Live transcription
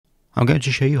I'm going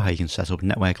to show you how you can set up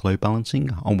network load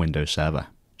balancing on Windows Server.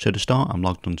 So to start, I'm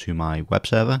logged onto my web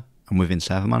server, and within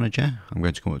Server Manager, I'm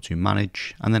going to come up to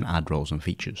Manage and then Add Roles and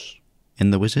Features.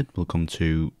 In the wizard, we'll come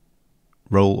to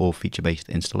Role or Feature-Based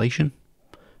Installation,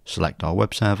 select our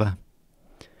web server,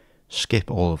 skip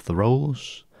all of the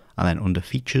roles, and then under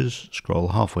Features, scroll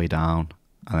halfway down,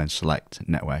 and then select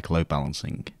Network Load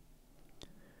Balancing.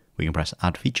 We can press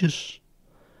Add Features,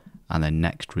 and then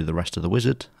next through the rest of the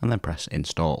wizard, and then press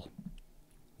Install.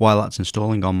 While that's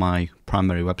installing on my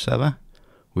primary web server,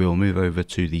 we will move over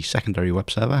to the secondary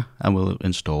web server and we'll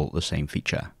install the same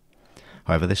feature.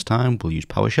 However, this time we'll use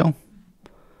PowerShell.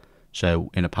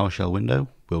 So in a PowerShell window,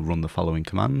 we'll run the following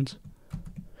command,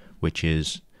 which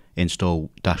is install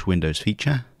 -Windows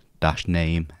feature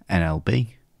 -name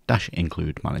NLB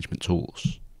 -include management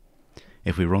tools.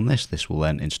 If we run this, this will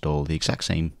then install the exact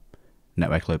same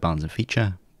network load balancing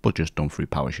feature, but just done through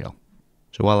PowerShell.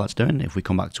 So while that's doing, if we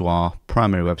come back to our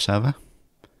primary web server,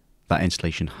 that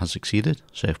installation has succeeded.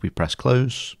 So if we press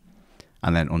close,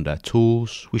 and then under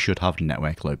Tools, we should have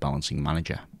Network Load Balancing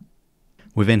Manager.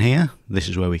 Within here, this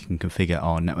is where we can configure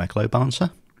our network load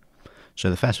balancer. So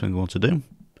the first thing we want to do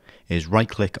is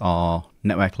right-click our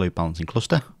network load balancing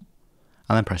cluster,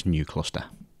 and then press New Cluster.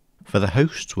 For the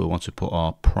hosts, we'll want to put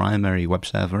our primary web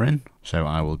server in. So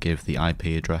I will give the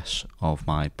IP address of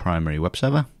my primary web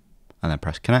server, and then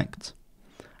press Connect.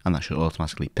 And that should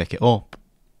automatically pick it up,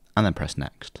 and then press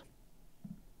Next.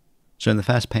 So in the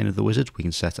first pane of the wizard, we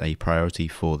can set a priority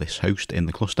for this host in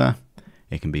the cluster.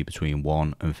 It can be between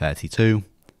 1 and 32,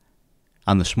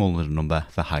 and the smaller the number,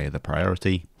 the higher the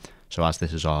priority. So as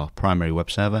this is our primary web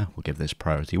server, we'll give this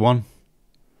priority 1.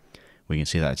 We can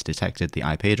see that it's detected the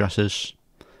IP addresses.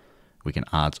 We can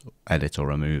add, edit or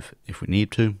remove if we need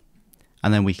to,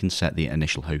 and then we can set the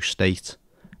initial host state,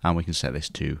 and we can set this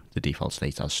to the default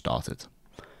state as started.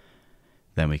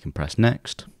 Then we can press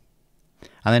Next,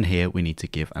 and then here we need to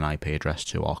give an IP address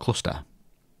to our cluster.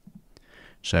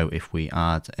 So if we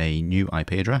add a new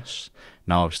IP address,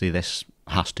 now obviously this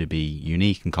has to be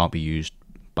unique and can't be used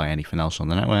by anything else on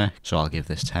the network, so I'll give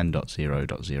this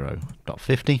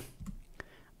 10.0.0.50,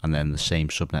 and then the same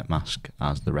subnet mask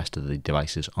as the rest of the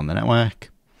devices on the network.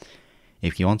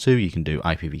 If you want to, you can do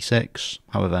IPv6,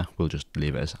 however, we'll just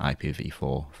leave it as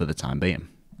IPv4 for the time being.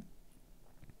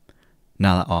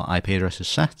 Now that our IP address is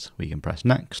set, we can press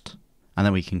Next, and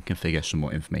then we can configure some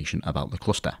more information about the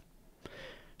cluster.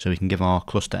 So we can give our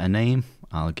cluster a name.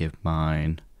 I'll give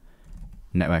mine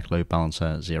Network Load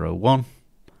Balancer 01,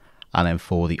 and then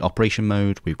for the operation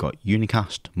mode, we've got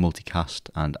unicast, multicast,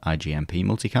 and IGMP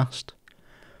multicast.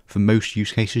 For most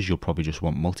use cases, you'll probably just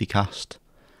want multicast,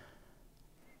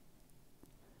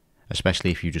 especially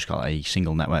if you just got a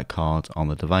single network card on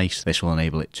the device. This will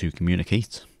enable it to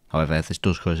communicate. However, if this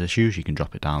does cause issues, you can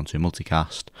drop it down to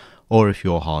multicast, or if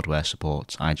your hardware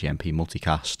supports IGMP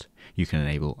multicast, you can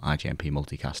enable IGMP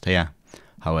multicast here.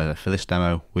 However, for this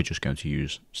demo, we're just going to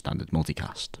use standard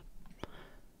multicast.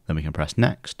 Then we can press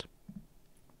Next.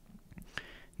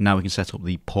 Now we can set up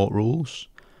the port rules.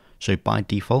 So by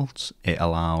default, it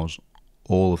allows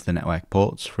all of the network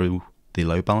ports through the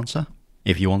load balancer.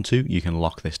 If you want to, you can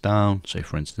lock this down. So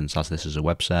for instance, as this is a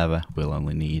web server, we'll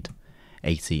only need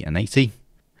 80 and 80.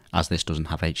 As this doesn't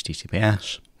have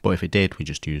HTTPS, but if it did, we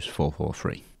just use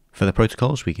 443. For the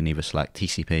protocols, we can either select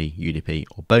TCP, UDP,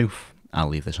 or both. I'll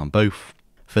leave this on both.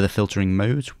 For the filtering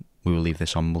mode, we will leave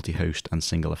this on multi-host and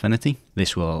single affinity.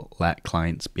 This will let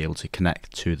clients be able to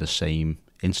connect to the same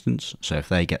instance. So if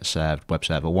they get served web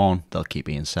server 1, they'll keep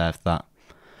being served that.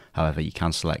 However, you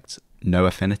can select no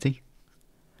affinity,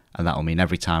 and that will mean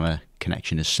every time a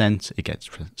connection is sent, it gets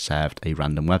served a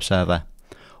random web server.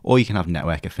 Or you can have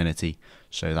network affinity,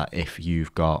 so that if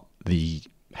you've got the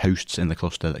hosts in the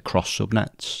cluster that cross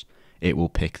subnets, it will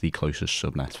pick the closest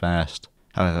subnet first.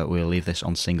 However, we'll leave this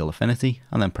on single affinity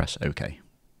and then press OK.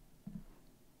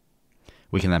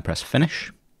 We can then press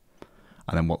Finish,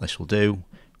 and then what this will do,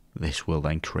 this will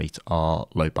then create our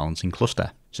load balancing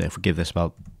cluster. So if we give this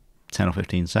about 10 or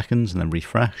 15 seconds and then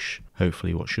refresh,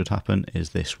 hopefully what should happen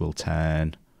is this will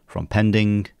turn from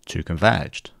pending to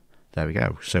converged. There we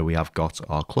go. So we have got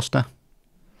our cluster,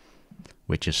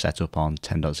 which is set up on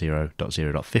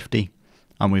 10.0.0.50,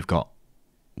 and we've got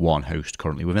one host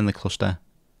currently within the cluster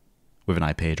with an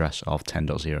IP address of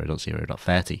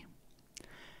 10.0.0.30.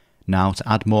 Now to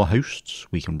add more hosts,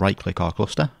 we can right-click our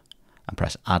cluster and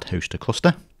press Add Host to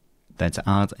Cluster. Then to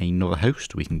add another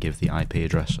host, we can give the IP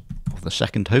address of the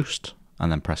second host and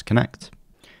then press Connect.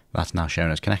 That's now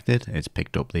shown as connected. It's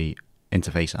picked up the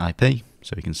interface IP,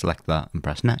 so we can select that and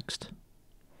press Next.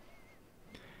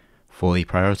 For the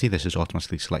priority, this is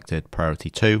automatically selected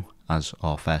priority 2, as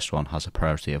our first one has a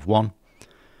priority of 1.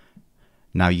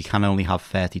 Now you can only have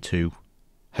 32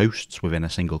 hosts within a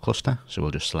single cluster, so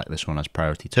we'll just select this one as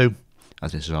priority 2,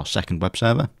 as this is our second web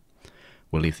server.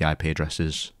 We'll leave the IP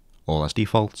addresses all as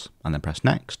default, and then press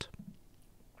next.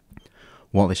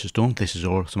 What this has done, this has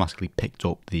automatically picked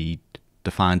up the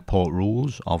defined port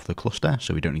rules of the cluster,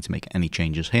 so we don't need to make any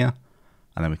changes here,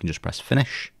 and then we can just press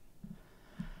finish.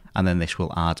 And then this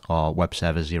will add our web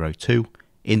server 02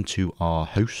 into our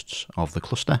hosts of the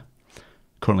cluster.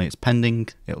 Currently it's pending,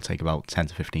 it'll take about 10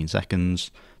 to 15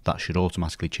 seconds. That should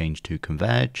automatically change to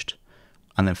converged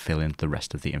and then fill in the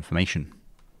rest of the information.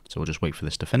 So we'll just wait for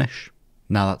this to finish.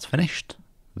 Now that's finished,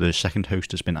 the second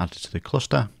host has been added to the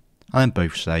cluster, and then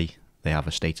both say they have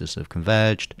a status of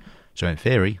converged, so in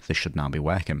theory this should now be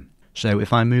working. So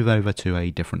if I move over to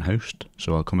a different host,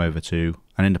 so I'll come over to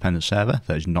an independent server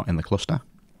that is not in the cluster,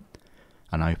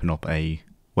 and I open up a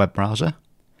web browser.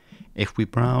 If we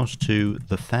browse to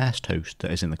the first host that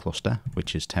is in the cluster,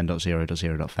 which is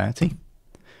 10.0.0.30,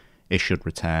 it should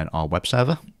return our web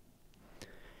server.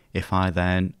 If I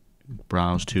then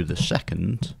browse to the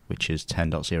second, which is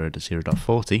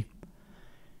 10.0.0.40,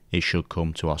 it should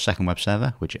come to our second web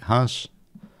server, which it has.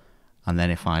 And then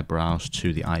if I browse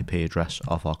to the IP address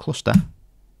of our cluster,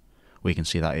 we can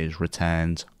see that it has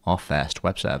returned our first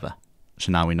web server.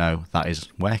 So now we know that is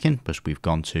working because we've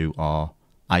gone to our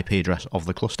IP address of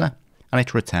the cluster and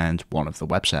it returned one of the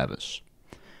web servers.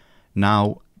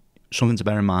 Now, something to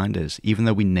bear in mind is even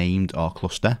though we named our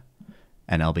cluster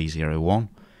NLB01,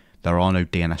 there are no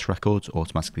DNS records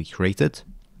automatically created.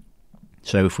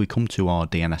 So if we come to our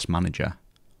DNS manager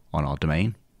on our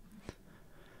domain,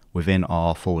 within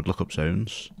our forward lookup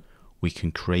zones, we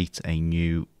can create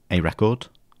a record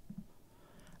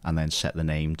and then set the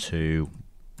name to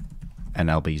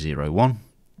NLB01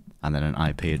 and then an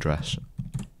IP address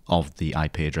of the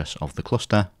IP address of the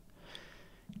cluster,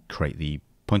 create the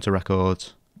pointer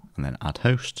record and then add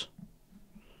host.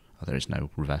 Oh, there is no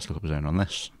reverse lookup zone on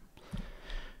this.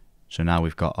 So now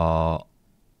we've got our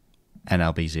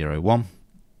NLB01,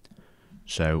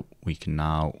 so we can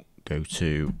now go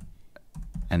to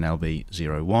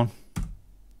NLB01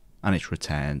 and it's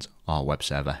returned our web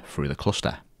server through the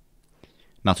cluster.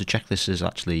 Now to check this is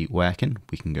actually working,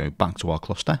 we can go back to our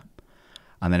cluster,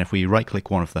 and then if we right click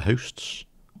one of the hosts,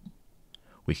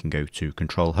 we can go to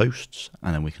control hosts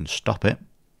and then we can stop it.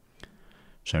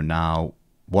 So now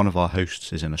one of our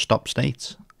hosts is in a stop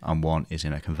state and one is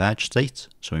in a converged state,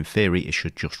 so in theory it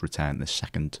should just return this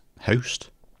second host.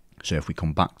 So if we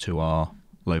come back to our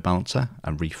load balancer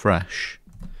and refresh,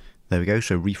 there we go,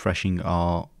 so refreshing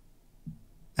our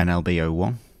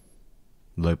NLB01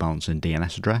 load balancing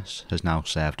DNS address has now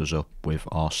served us up with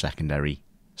our secondary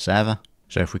server.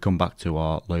 So if we come back to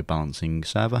our load balancing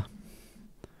server,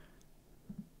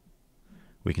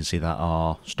 we can see that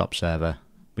our stop server,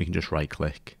 we can just right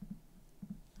click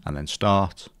and then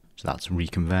start. So that's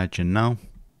reconverging now,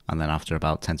 and then after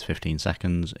about 10 to 15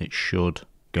 seconds it should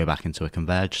go back into a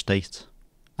converged state,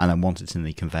 and then once it's in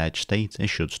the converged state it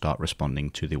should start responding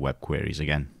to the web queries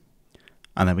again.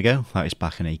 And there we go, that is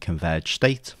back in a converged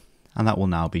state, and that will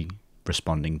now be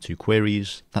responding to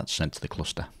queries that's sent to the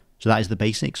cluster. So that is the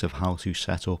basics of how to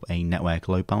set up a network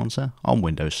load balancer on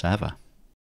Windows Server.